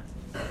 Amen.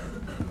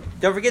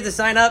 Don't forget to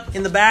sign up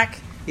in the back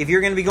if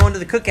you're going to be going to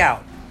the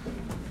cookout.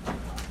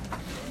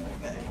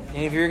 And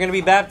if you're going to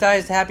be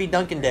baptized, happy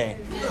Duncan Day.